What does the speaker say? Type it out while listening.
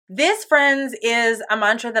This, friends, is a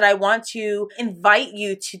mantra that I want to invite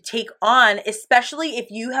you to take on, especially if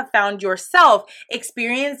you have found yourself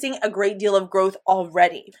experiencing a great deal of growth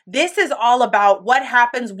already. This is all about what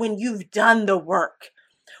happens when you've done the work.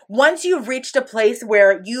 Once you've reached a place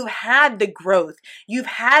where you've had the growth, you've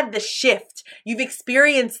had the shift, you've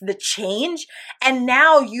experienced the change, and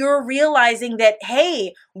now you're realizing that,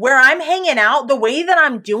 hey, where I'm hanging out, the way that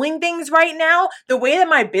I'm doing things right now, the way that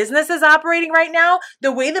my business is operating right now,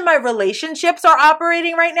 the way that my relationships are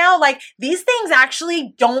operating right now, like these things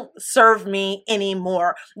actually don't serve me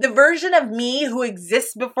anymore. The version of me who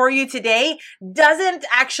exists before you today doesn't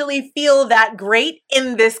actually feel that great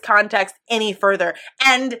in this context any further.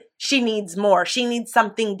 And she needs more. She needs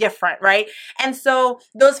something different, right? And so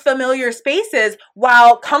those familiar spaces,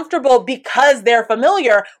 while comfortable because they're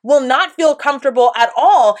familiar, will not feel comfortable at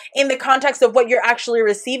all in the context of what you're actually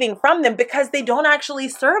receiving from them because they don't actually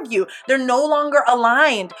serve you. They're no longer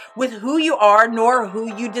aligned with who you are nor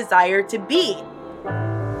who you desire to be.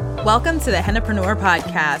 Welcome to the Hennapreneur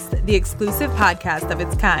Podcast, the exclusive podcast of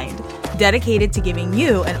its kind, dedicated to giving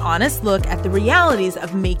you an honest look at the realities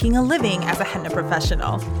of making a living as a henna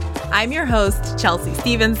professional. I'm your host, Chelsea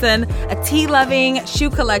Stevenson, a tea-loving,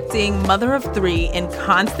 shoe-collecting mother of three in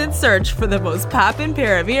constant search for the most poppin'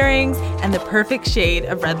 pair of earrings and the perfect shade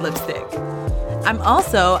of red lipstick. I'm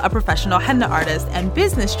also a professional henna artist and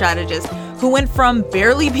business strategist who went from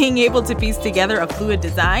barely being able to piece together a fluid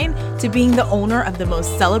design to being the owner of the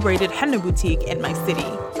most celebrated henna boutique in my city.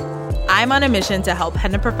 I'm on a mission to help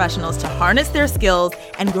henna professionals to harness their skills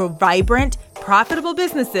and grow vibrant, profitable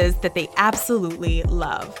businesses that they absolutely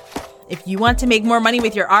love. If you want to make more money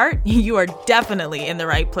with your art, you are definitely in the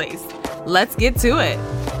right place. Let's get to it.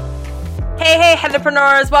 Hey,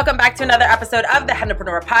 Hennapreneurs. Welcome back to another episode of the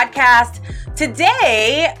Hennapreneur Podcast.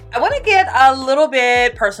 Today, I want to get a little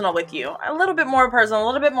bit personal with you, a little bit more personal, a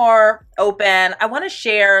little bit more open. I want to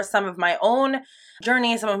share some of my own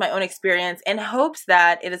journey, some of my own experience in hopes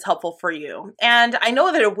that it is helpful for you. And I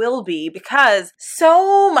know that it will be because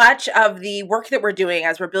so much of the work that we're doing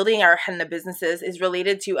as we're building our henna businesses is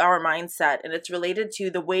related to our mindset. And it's related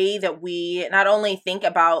to the way that we not only think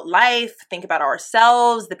about life, think about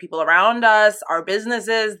ourselves, the people around us, our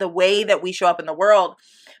businesses, the way that we show up in the world,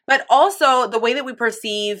 but also the way that we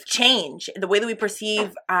perceive change, the way that we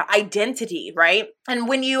perceive identity, right? And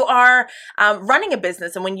when you are running a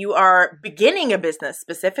business and when you are beginning a business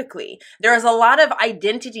specifically, there is a lot of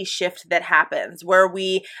identity shift that happens where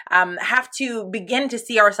we have to begin to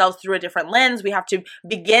see ourselves through a different lens. We have to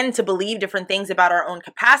begin to believe different things about our own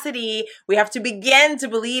capacity. We have to begin to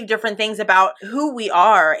believe different things about who we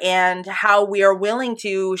are and how we are willing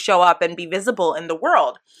to show up and be visible in the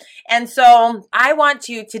world. And so I want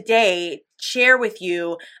to today share with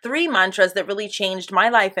you 3 mantras that really changed my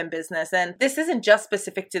life and business. And this isn't just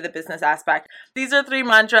specific to the business aspect. These are 3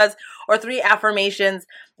 mantras or 3 affirmations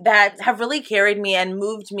that have really carried me and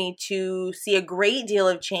moved me to see a great deal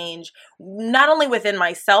of change, not only within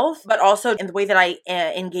myself, but also in the way that I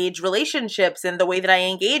engage relationships and the way that I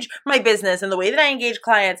engage my business and the way that I engage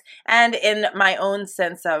clients and in my own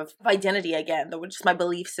sense of identity again, just my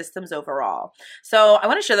belief systems overall. So I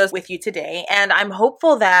want to share those with you today. And I'm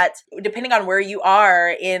hopeful that depending on where you are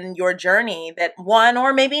in your journey, that one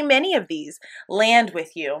or maybe many of these land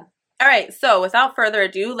with you. All right, so without further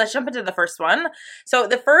ado, let's jump into the first one. So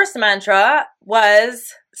the first mantra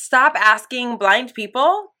was stop asking blind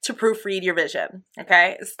people to proofread your vision,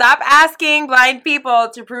 okay? Stop asking blind people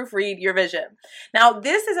to proofread your vision. Now,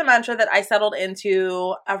 this is a mantra that I settled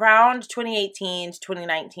into around 2018 to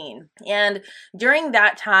 2019. And during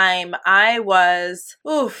that time, I was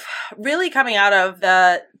really coming out of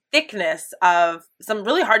the thickness of some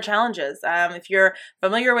really hard challenges. If you're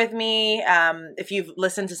familiar with me, if you've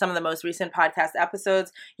listened to some of the most recent podcast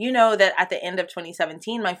episodes, you know that at the end of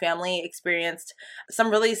 2017, my family experienced some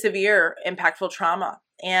really severe, impactful trauma.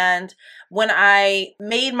 And when I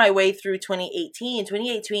made my way through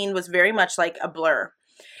 2018 was very much like a blur.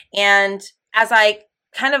 And as I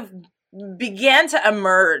kind of began to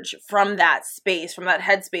emerge from that space, from that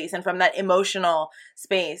headspace, and from that emotional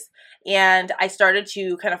space, and I started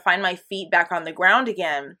to kind of find my feet back on the ground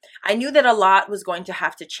again, I knew that a lot was going to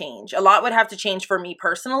have to change. A lot would have to change for me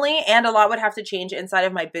personally, and a lot would have to change inside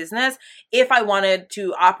of my business if I wanted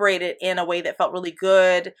to operate it in a way that felt really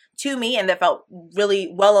good to me and that felt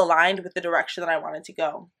really well aligned with the direction that I wanted to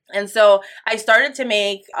go. And so I started to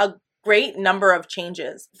make a great number of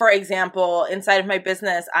changes. For example, inside of my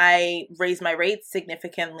business, I raised my rates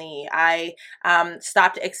significantly. I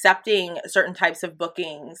stopped accepting certain types of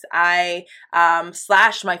bookings. I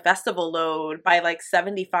slashed my festival load by like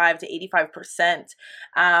 75 to 85%.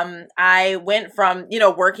 I went from,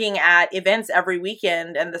 working at events every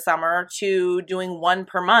weekend in the summer to doing one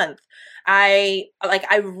per month. I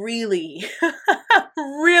really,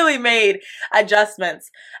 really made adjustments.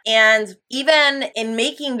 And even in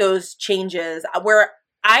making those changes where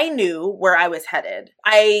I knew where I was headed,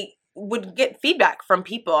 I would get feedback from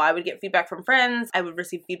people. I would get feedback from friends. I would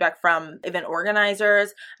receive feedback from event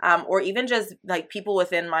organizers, or even just like people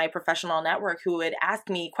within my professional network who would ask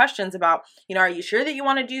me questions about, are you sure that you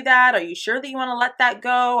want to do that? Are you sure that you want to let that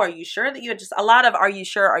go? Are you sure that just a lot of, are you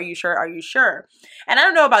sure? Are you sure? Are you sure? And I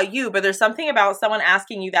don't know about you, but there's something about someone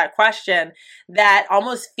asking you that question that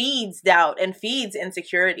almost feeds doubt and feeds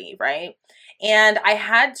insecurity, right? And I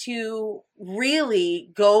had to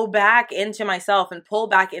really go back into myself and pull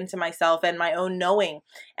back into myself and my own knowing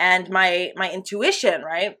and my intuition,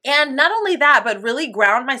 right? And not only that, but really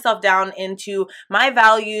ground myself down into my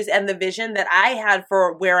values and the vision that I had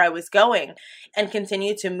for where I was going, and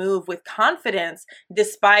continue to move with confidence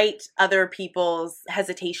despite other people's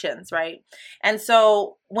hesitations, right? And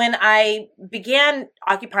so when I began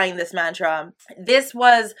occupying this mantra, this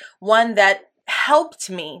was one that helped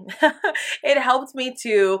me. It helped me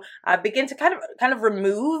to begin to kind of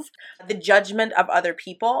remove the judgment of other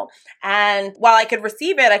people. And while I could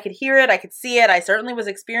receive it, I could hear it, I could see it, I certainly was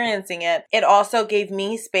experiencing it, it also gave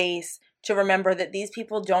me space to remember that these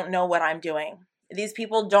people don't know what I'm doing. These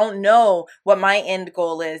people don't know what my end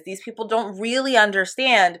goal is. These people don't really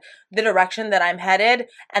understand the direction that I'm headed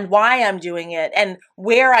and why I'm doing it and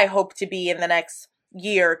where I hope to be in the next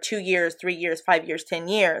year, 2 years, 3 years, 5 years, 10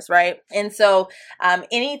 years, right? And so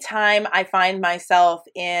anytime I find myself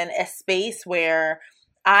in a space where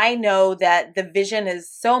I know that the vision is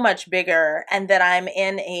so much bigger and that I'm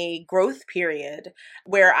in a growth period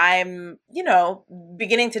where I'm,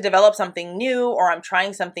 beginning to develop something new, or I'm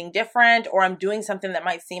trying something different, or I'm doing something that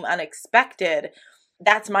might seem unexpected,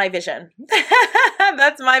 that's my vision.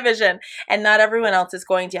 That's my vision. And not everyone else is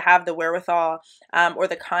going to have the wherewithal or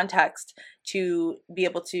the context to be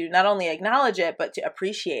able to not only acknowledge it, but to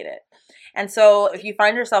appreciate it. And so if you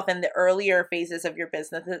find yourself in the earlier phases of your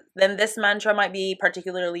business, then this mantra might be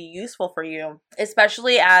particularly useful for you,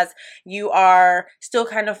 especially as you are still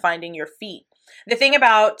kind of finding your feet. The thing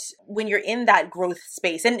about when you're in that growth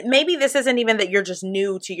space, and maybe this isn't even that you're just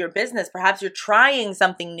new to your business, perhaps you're trying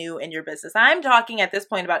something new in your business. I'm talking at this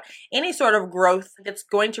point about any sort of growth that's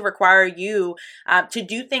going to require you to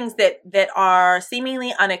do things that are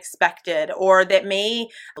seemingly unexpected, or that may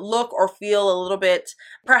look or feel a little bit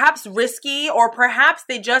perhaps risky, or perhaps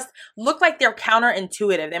they just look like they're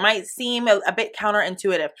counterintuitive. They might seem a bit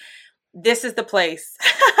counterintuitive. This is the place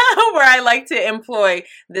where I like to employ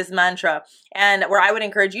this mantra, and where I would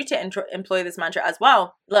encourage you to employ this mantra as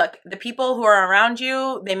well. Look, the people who are around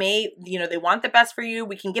you, they may, they want the best for you.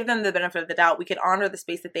 We can give them the benefit of the doubt. We can honor the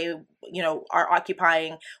space that they, are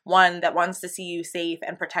occupying. One that wants to see you safe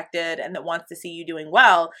and protected, and that wants to see you doing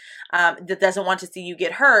well, that doesn't want to see you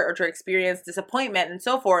get hurt or to experience disappointment and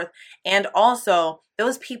so forth. And also,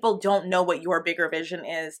 those people don't know what your bigger vision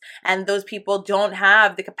is. And those people don't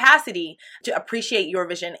have the capacity to appreciate your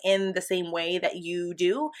vision in the same way that you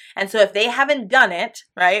do. And so if they haven't done it,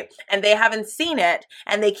 right, and they haven't seen it,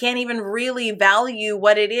 and they can't even really value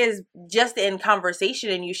what it is just in conversation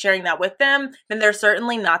and you sharing that with them, then they're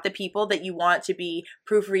certainly not the people that you want to be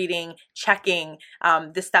proofreading, checking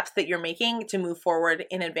the steps that you're making to move forward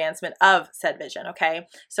in advancement of said vision, okay?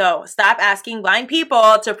 So stop asking blind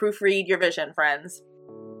people to proofread your vision, friends.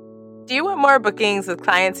 Do you want more bookings with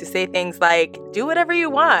clients who say things like, do whatever you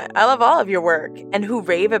want, I love all of your work, and who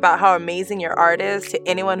rave about how amazing your art is to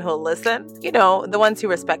anyone who'll listen? The ones who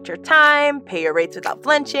respect your time, pay your rates without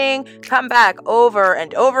flinching, come back over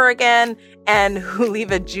and over again, and who leave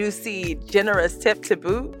a juicy, generous tip to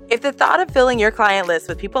boot? If the thought of filling your client list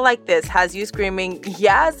with people like this has you screaming,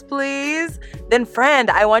 yes, please, then friend,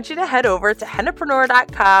 I want you to head over to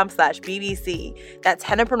hennapreneur.com/BBC. That's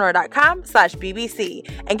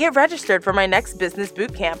hennapreneur.com/BBC, and get registered for my next business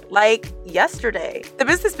bootcamp, like yesterday. The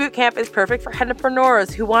business bootcamp is perfect for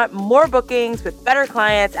hennapreneurs who want more bookings with better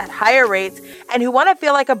clients at higher rates, and who want to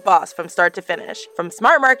feel like a boss from start to finish. From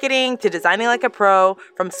smart marketing to designing like a pro,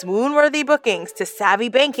 from swoon-worthy bookings to savvy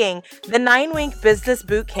banking, the 9-week business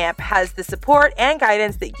bootcamp has the support and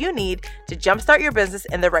guidance that you need to jumpstart your business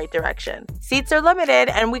in the right direction. Seats are limited,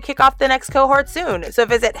 and we kick off the next cohort soon. So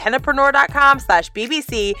visit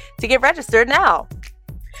hennapreneur.com/BBC to get registered now.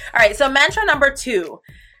 All right, so mantra number 2.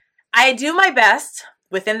 I do my best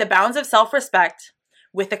within the bounds of self-respect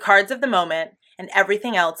with the cards of the moment, and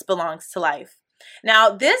everything else belongs to life. Now,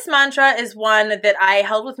 this mantra is one that I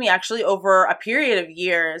held with me actually over a period of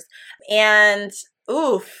years. And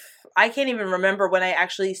I can't even remember when I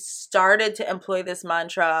actually started to employ this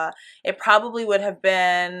mantra. It probably would have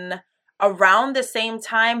been around the same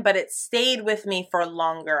time, but it stayed with me for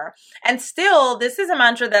longer. And still, this is a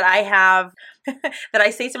mantra that I have that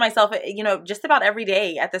I say to myself, just about every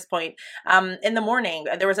day at this point. In the morning,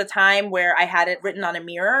 there was a time where I had it written on a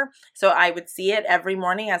mirror. So I would see it every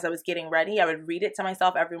morning as I was getting ready. I would read it to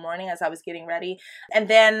myself every morning as I was getting ready. And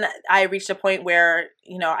then I reached a point where,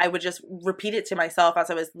 I would just repeat it to myself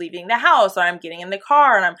as I was leaving the house, or I'm getting in the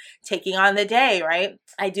car and I'm taking on the day, right?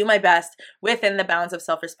 I do my best within the bounds of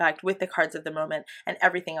self-respect with the cards of the moment, and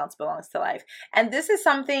everything else belongs to life. And this is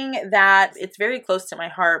something that it's very close to my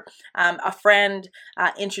heart. A friend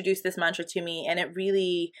introduced this mantra to me, and it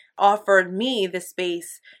really offered me the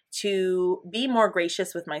space to be more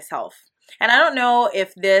gracious with myself. And I don't know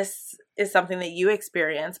if this is something that you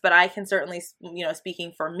experience, but I can certainly,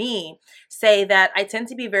 speaking for me, say that I tend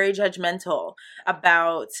to be very judgmental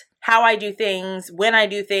about how I do things, when I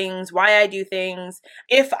do things, why I do things,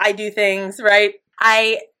 if I do things, right?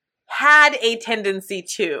 I had a tendency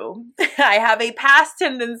to, I have a past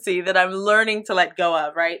tendency that I'm learning to let go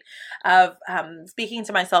of, right? Of speaking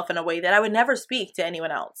to myself in a way that I would never speak to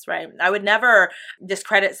anyone else, right? I would never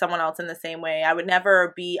discredit someone else in the same way. I would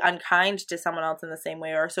never be unkind to someone else in the same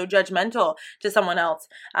way, or so judgmental to someone else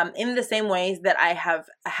in the same ways that I have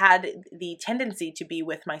had the tendency to be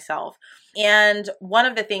with myself. And one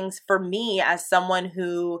of the things for me as someone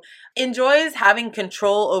who enjoys having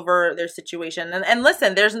control over their situation, and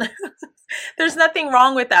listen, there's nothing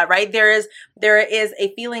wrong with that, right? There is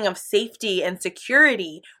a feeling of safety and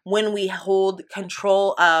security when we hold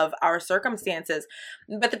control of our circumstances.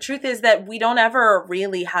 But the truth is that we don't ever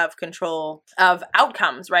really have control of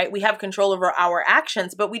outcomes, right? We have control over our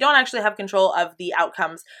actions, but we don't actually have control of the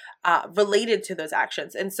outcomes related to those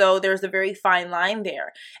actions. And so there's a very fine line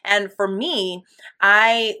there. And for me,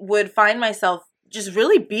 I would find myself just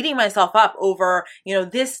really beating myself up over,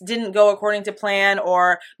 this didn't go according to plan,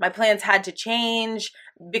 or my plans had to change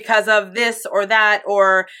because of this or that,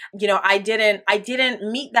 or, I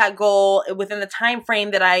didn't meet that goal within the time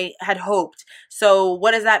frame that I had hoped. So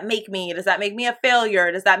what does that make me? Does that make me a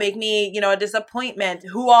failure? Does that make me, a disappointment?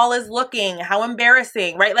 Who all is looking? How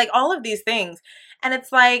embarrassing, right? Like all of these things. And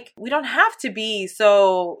it's like, we don't have to be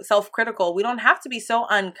so self-critical. We don't have to be so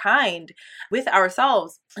unkind with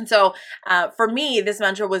ourselves. And so for me, this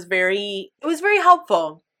mantra was very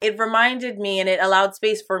helpful. It reminded me, and it allowed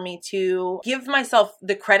space for me to give myself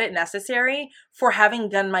the credit necessary for having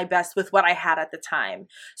done my best with what I had at the time.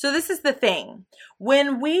 So this is the thing.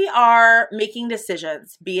 When we are making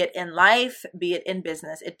decisions, be it in life, be it in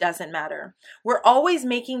business, it doesn't matter. We're always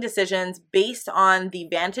making decisions based on the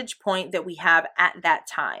vantage point that we have at that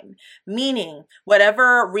time. Meaning,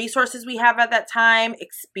 whatever resources we have at that time,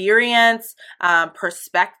 experience,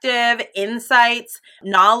 perspective, insights,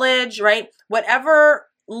 knowledge, right? Whatever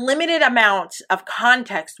limited amount of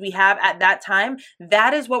context we have at that time,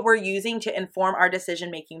 that is what we're using to inform our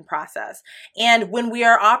decision-making process. And when we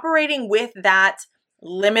are operating with that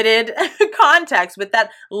limited context, with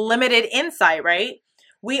that limited insight, right?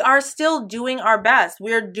 We are still doing our best.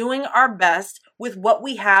 We are doing our best with what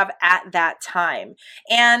we have at that time.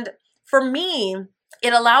 And for me,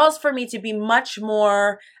 it allows for me to be much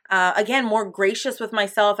more more gracious with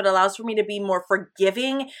myself. It allows for me to be more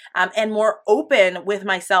forgiving and more open with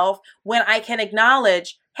myself when I can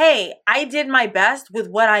acknowledge, hey, I did my best with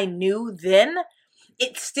what I knew then.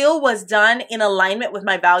 It still was done in alignment with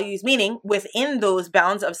my values, meaning within those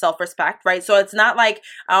bounds of self-respect, right? So it's not like,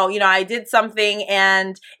 I did something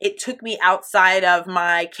and it took me outside of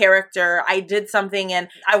my character. I did something and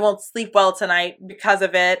I won't sleep well tonight because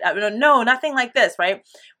of it. No, nothing like this, right?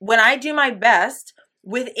 When I do my best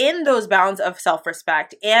within those bounds of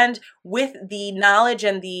self-respect and with the knowledge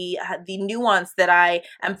and the nuance that I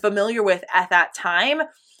am familiar with at that time,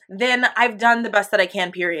 then I've done the best that I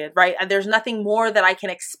can, period, right? There's nothing more that I can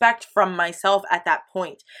expect from myself at that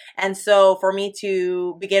point. And so for me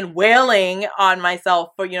to begin wailing on myself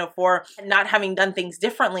for not having done things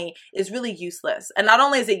differently is really useless. And not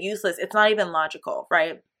only is it useless, it's not even logical,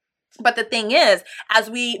 right? But the thing is, as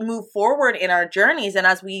we move forward in our journeys and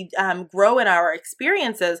as we grow in our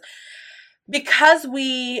experiences, because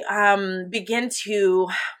we begin to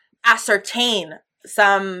ascertain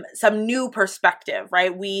some new perspective,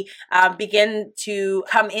 right? We begin to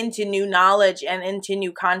come into new knowledge and into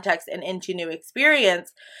new context and into new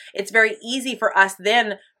experience. It's very easy for us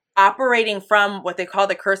then operating from what they call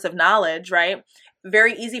the curse of knowledge, right?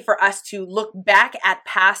 Very easy for us to look back at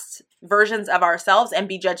past versions of ourselves and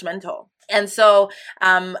be judgmental. And so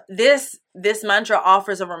this mantra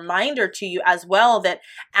offers a reminder to you as well that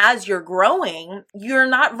as you're growing, you're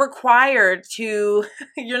not required to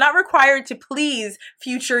please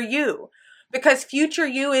future you, because future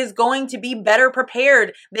you is going to be better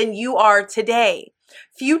prepared than you are today.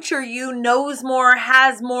 Future you knows more,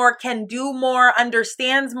 has more, can do more,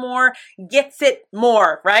 understands more, gets it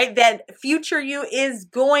more, right? That future you is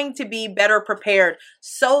going to be better prepared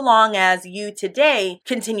so long as you today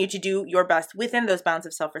continue to do your best within those bounds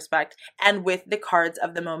of self-respect and with the cards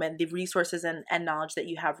of the moment, the resources and knowledge that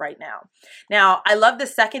you have right now. Now, I love the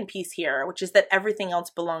second piece here, which is that everything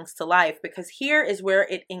else belongs to life, because here is where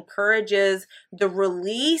it encourages the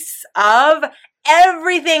release of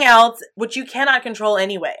everything else, which you cannot control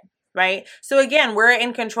anyway, right? So again, we're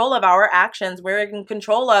in control of our actions. We're in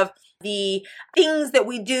control of the things that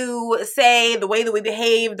we do, say, the way that we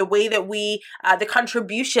behave, the way that we, the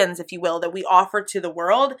contributions, if you will, that we offer to the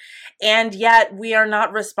world. And yet we are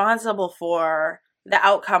not responsible for the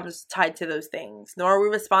outcomes tied to those things, nor are we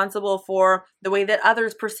responsible for the way that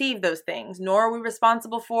others perceive those things, nor are we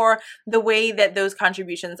responsible for the way that those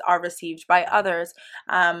contributions are received by others,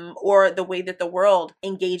 or the way that the world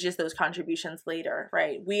engages those contributions later,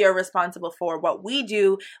 right? We are responsible for what we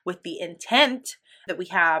do with the intent that we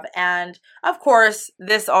have. And of course,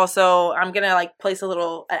 this also, I'm going to like place a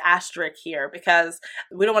little asterisk here, because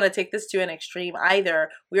we don't want to take this to an extreme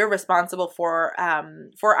either. We are responsible for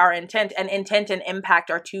our intent, and intent and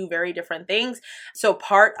impact are two very different things. So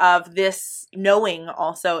part of this knowing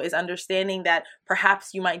also is understanding that perhaps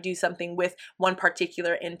you might do something with one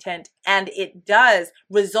particular intent and it does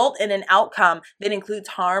result in an outcome that includes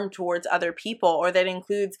harm towards other people, or that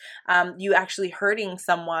includes you actually hurting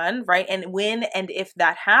someone, right? And when and if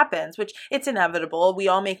that happens, which it's inevitable, we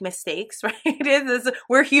all make mistakes, right?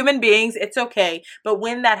 We're human beings, it's okay. But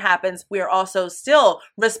when that happens, we are also still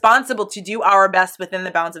responsible to do our best within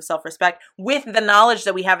the bounds of self-respect with the knowledge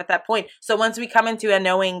that we have at that point. So once we come into a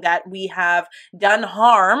knowing that we have done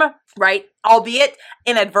harm, right, albeit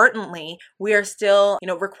inadvertently, we are still,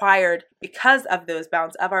 required, because of those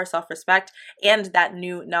bounds of our self-respect and that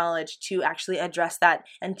new knowledge, to actually address that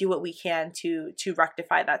and do what we can to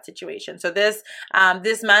rectify that situation. So this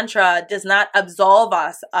mantra does not absolve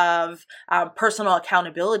us of personal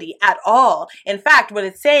accountability at all. In fact, what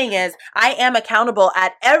it's saying is, I am accountable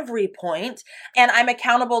at every point, and I'm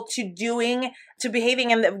accountable to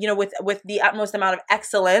behaving in the, with the utmost amount of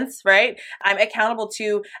excellence, right? I'm accountable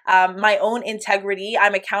to my own integrity.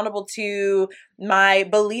 I'm accountable to my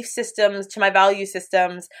belief systems, to my value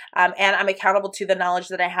systems, and I'm accountable to the knowledge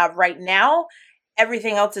that I have right now.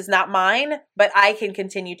 Everything else is not mine, but I can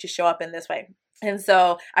continue to show up in this way. And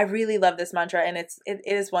so I really love this mantra, and it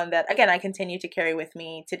is one that, again, I continue to carry with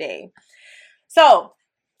me today. So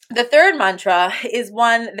the third mantra is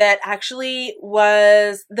one that actually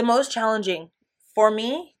was the most challenging for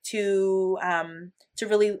me to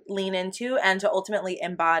really lean into and to ultimately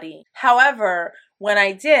embody. However, when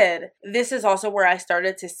I did, this is also where I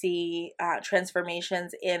started to see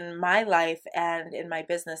transformations in my life and in my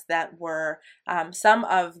business that were some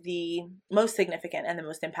of the most significant and the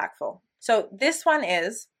most impactful. So this one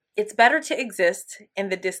is, it's better to exist in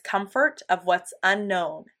the discomfort of what's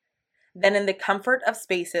unknown than in the comfort of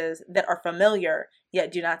spaces that are familiar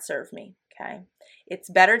yet do not serve me. Okay? It's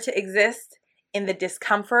better to exist in the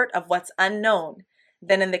discomfort of what's unknown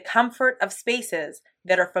than in the comfort of spaces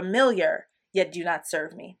that are familiar yet do not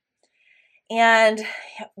serve me. And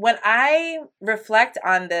when I reflect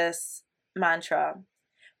on this mantra,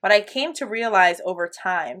 what I came to realize over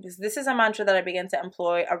time, because this is a mantra that I began to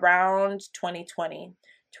employ around 2020,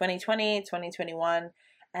 2021,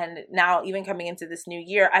 and now even coming into this new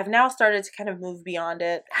year, I've now started to kind of move beyond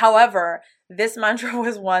it. However, this mantra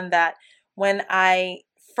was one that when I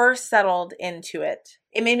first settled into it,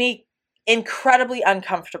 it made me incredibly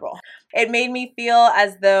uncomfortable. It made me feel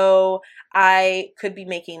as though I could be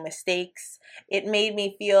making mistakes. It made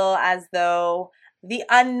me feel as though the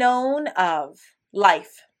unknown of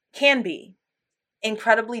life can be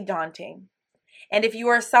incredibly daunting. And if you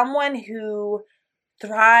are someone who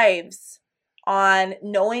thrives on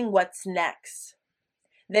knowing what's next,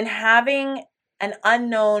 then having an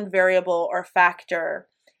unknown variable or factor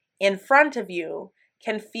in front of you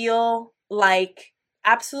can feel like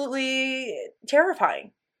absolutely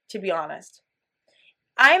terrifying, to be honest.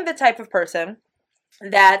 I'm the type of person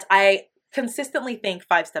that I consistently think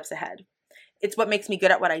 5 steps ahead. it's what makes me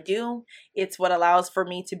good at what I do. It's what allows for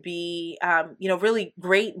me to be, really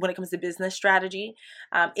great when it comes to business strategy.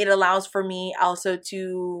 It allows for me also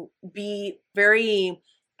to be very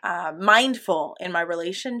mindful in my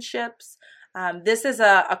relationships. This is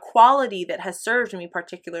a quality that has served me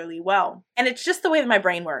particularly well. And it's just the way that my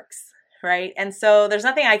brain works, right? And so there's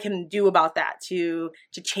nothing I can do about that to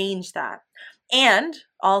change that. And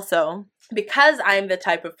also, because I'm the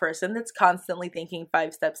type of person that's constantly thinking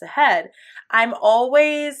 5 steps ahead, I'm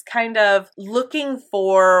always kind of looking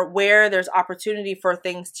for where there's opportunity for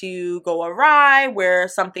things to go awry, where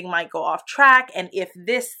something might go off track, and if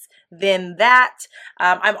this, then that.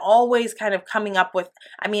 I'm always kind of coming up with,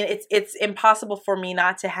 it's impossible for me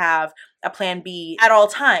not to have a plan B at all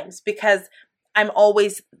times, because I'm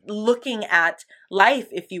always looking at life,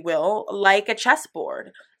 if you will, like a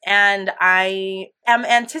chessboard. And I am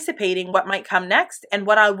anticipating what might come next and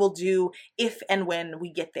what I will do if and when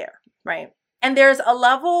we get there, right? And there's a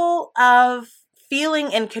level of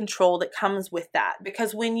feeling in control that comes with that,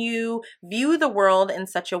 because when you view the world in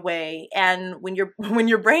such a way, and when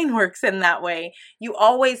your brain works in that way, you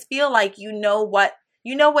always feel like you know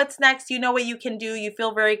what's next, you know what you can do, you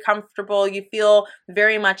feel very comfortable, you feel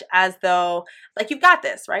very much as though like you've got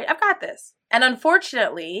this, right? I've got this. And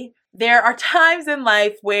unfortunately, there are times in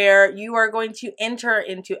life where you are going to enter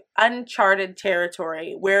into uncharted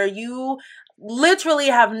territory, where you literally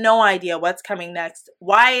have no idea what's coming next,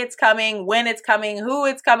 why it's coming, when it's coming, who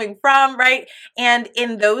it's coming from, right? And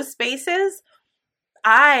in those spaces,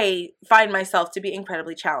 I find myself to be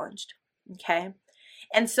incredibly challenged, okay?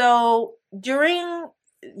 And so during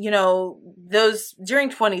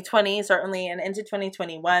 2020, certainly, and into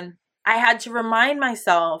 2021, I had to remind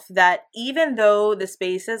myself that even though the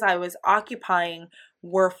spaces I was occupying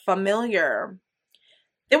were familiar,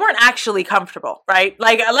 they weren't actually comfortable, right?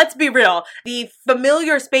 Like, let's be real. The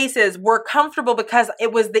familiar spaces were comfortable because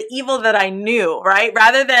it was the evil that I knew, right?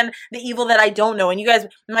 Rather than the evil that I don't know. And you guys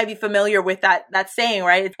might be familiar with that saying,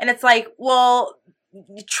 right? And it's like, well,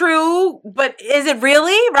 true, but is it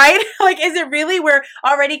really, right? Like, is it really? We're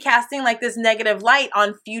already casting like this negative light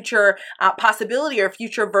on future possibility or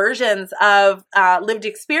future versions of lived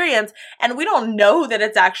experience, and we don't know that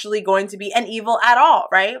it's actually going to be an evil at all,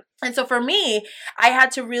 right? And so for me, I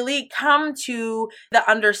had to really come to the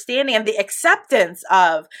understanding and the acceptance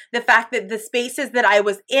of the fact that the spaces that I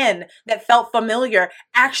was in that felt familiar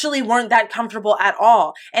actually weren't that comfortable at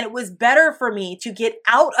all. And it was better for me to get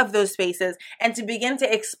out of those spaces and to begin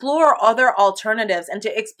to explore other alternatives and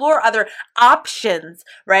to explore other options,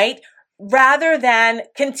 right? Rather than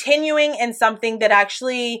continuing in something that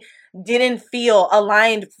actually didn't feel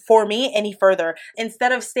aligned for me any further.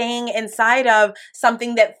 Instead of staying inside of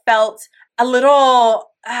something that felt a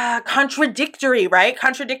little contradictory, right?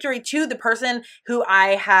 Contradictory to the person who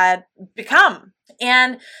I had become.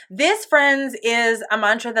 And this, friends, is a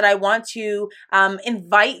mantra that I want to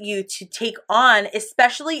invite you to take on,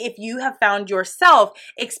 especially if you have found yourself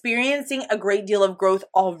experiencing a great deal of growth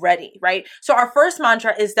already, right? So our first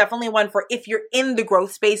mantra is definitely one for if you're in the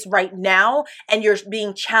growth space right now and you're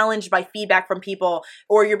being challenged by feedback from people,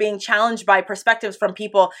 or you're being challenged by perspectives from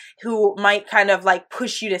people who might kind of like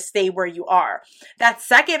push you to stay where you are. That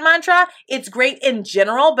second mantra, it's great in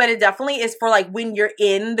general, but it definitely is for like when you're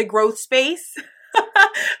in the growth space.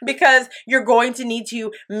 Because you're going to need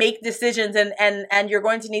to make decisions and you're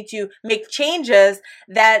going to need to make changes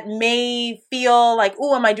that may feel like,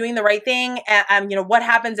 oh, am I doing the right thing? And what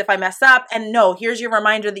happens if I mess up? And no, here's your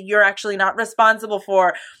reminder that you're actually not responsible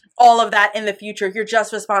for all of that in the future. You're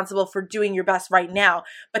just responsible for doing your best right now.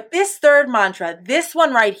 But this third mantra, this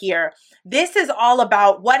one right here, this is all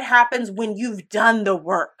about what happens when you've done the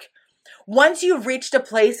work. Once you've reached a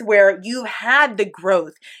place where you've had the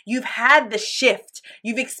growth, you've had the shift,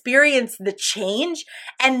 you've experienced the change,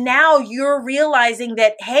 and now you're realizing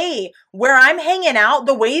that, hey, where I'm hanging out,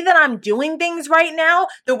 the way that I'm doing things right now,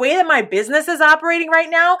 the way that my business is operating right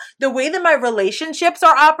now, the way that my relationships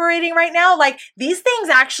are operating right now, like these things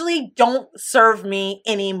actually don't serve me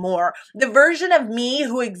anymore. The version of me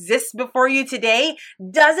who exists before you today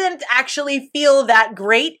doesn't actually feel that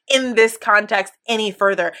great in this context any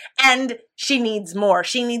further. And she needs more.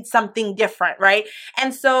 She needs something different, right?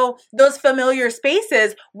 And so those familiar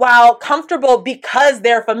spaces, while comfortable because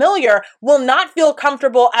they're familiar, will not feel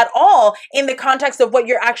comfortable at all in the context of what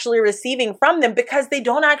you're actually receiving from them, because they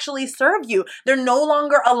don't actually serve you. They're no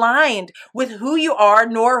longer aligned with who you are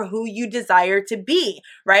nor who you desire to be,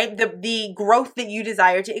 right? The growth that you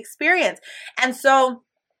desire to experience. And so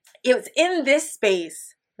it's in this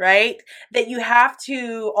space, right? That you have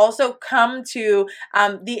to also come to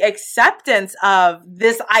the acceptance of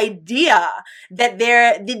this idea that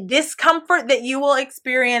the discomfort that you will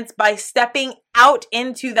experience by stepping out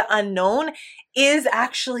into the unknown is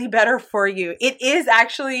actually better for you. It is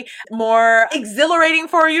actually more exhilarating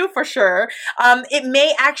for you, for sure. It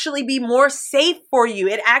may actually be more safe for you.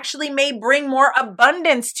 It actually may bring more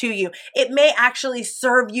abundance to you. It may actually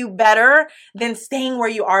serve you better than staying where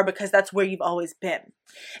you are because that's where you've always been.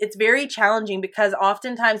 It's very challenging because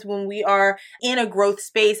oftentimes when we are in a growth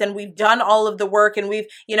space and we've done all of the work and we've,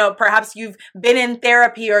 perhaps you've been in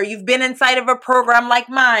therapy or you've been inside of a program like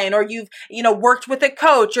mine, or you've, worked with a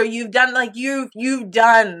coach, or you've done you've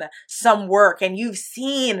done some work and you've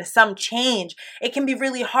seen some change. It can be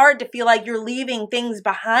really hard to feel like you're leaving things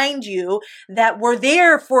behind you that were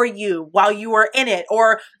there for you while you were in it,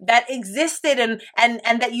 or that existed and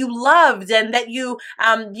that you loved and that you,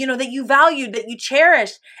 that you valued, that you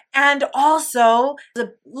cherished. And also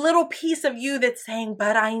the little piece of you that's saying,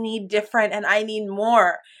 but I need different and I need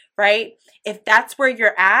more, right? If that's where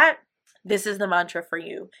you're at, this is the mantra for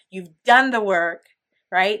you. You've done the work,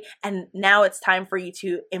 right? And now it's time for you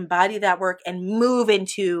to embody that work and move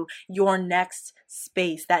into your next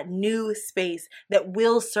space, that new space that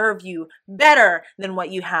will serve you better than what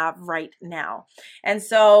you have right now. And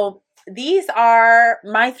so these are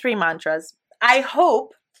my 3 mantras. I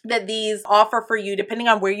hope that these offer for you, depending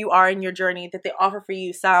on where you are in your journey, that they offer for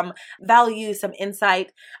you some value, some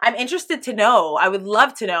insight. I'm interested to know, I would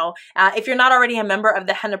love to know, if you're not already a member of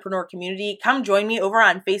the Hennapreneur community, come join me over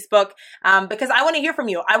on Facebook, because I want to hear from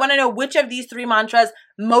you. I want to know which of these 3 mantras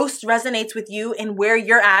most resonates with you and where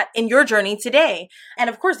you're at in your journey today. And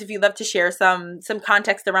of course, if you'd love to share some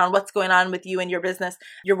context around what's going on with you and your business,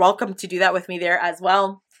 you're welcome to do that with me there as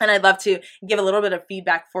well. And I'd love to give a little bit of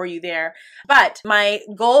feedback for you there. But my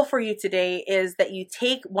goal for you today is that you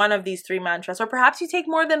take one of these 3 mantras, or perhaps you take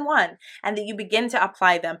more than one, and that you begin to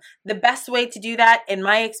apply them. The best way to do that, in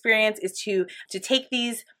my experience, is to take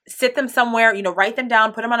these, sit them somewhere, write them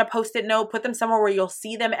down, put them on a Post-it note, put them somewhere where you'll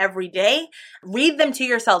see them every day. Read them to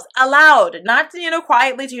yourselves aloud, not,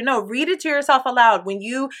 quietly read it to yourself aloud. When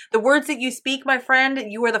the words that you speak, my friend,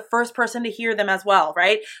 you are the first person to hear them as well,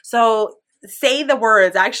 right? So say the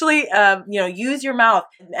words, actually, use your mouth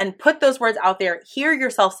and put those words out there. Hear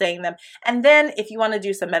yourself saying them. And then if you want to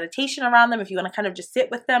do some meditation around them, if you want to kind of just sit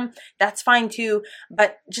with them, that's fine too.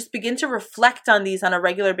 But just begin to reflect on these on a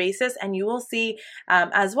regular basis, and you will see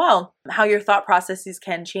as well how your thought processes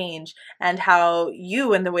can change, and how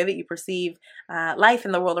you and the way that you perceive life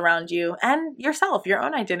and the world around you and yourself, your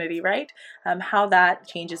own identity, right? How that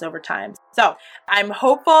changes over time. So I'm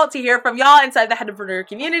hopeful to hear from y'all inside the Hennapreneur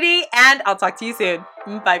community, and I'll talk to you soon.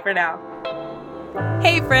 Bye for now.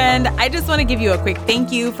 Hey friend, I just want to give you a quick thank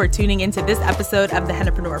you for tuning into this episode of the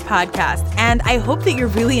Hennapreneur podcast, and I hope that you're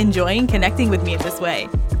really enjoying connecting with me in this way.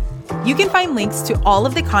 You can find links to all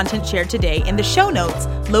of the content shared today in the show notes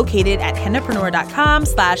located at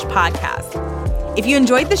hennapreneur.com/podcast. If you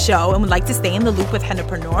enjoyed the show and would like to stay in the loop with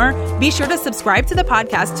Hennapreneur, be sure to subscribe to the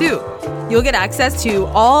podcast too. You'll get access to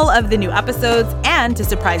all of the new episodes and to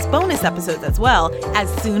surprise bonus episodes as well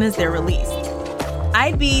as soon as they're released.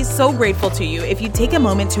 I'd be so grateful to you if you'd take a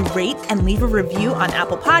moment to rate and leave a review on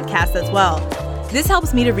Apple Podcasts as well. This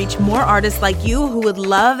helps me to reach more artists like you who would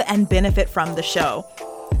love and benefit from the show.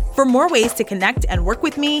 For more ways to connect and work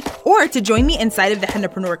with me, or to join me inside of the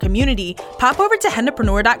Hennapreneur community, pop over to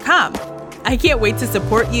hennapreneur.com. I can't wait to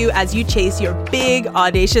support you as you chase your big,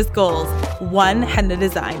 audacious goals, one henna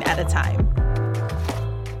design at a time.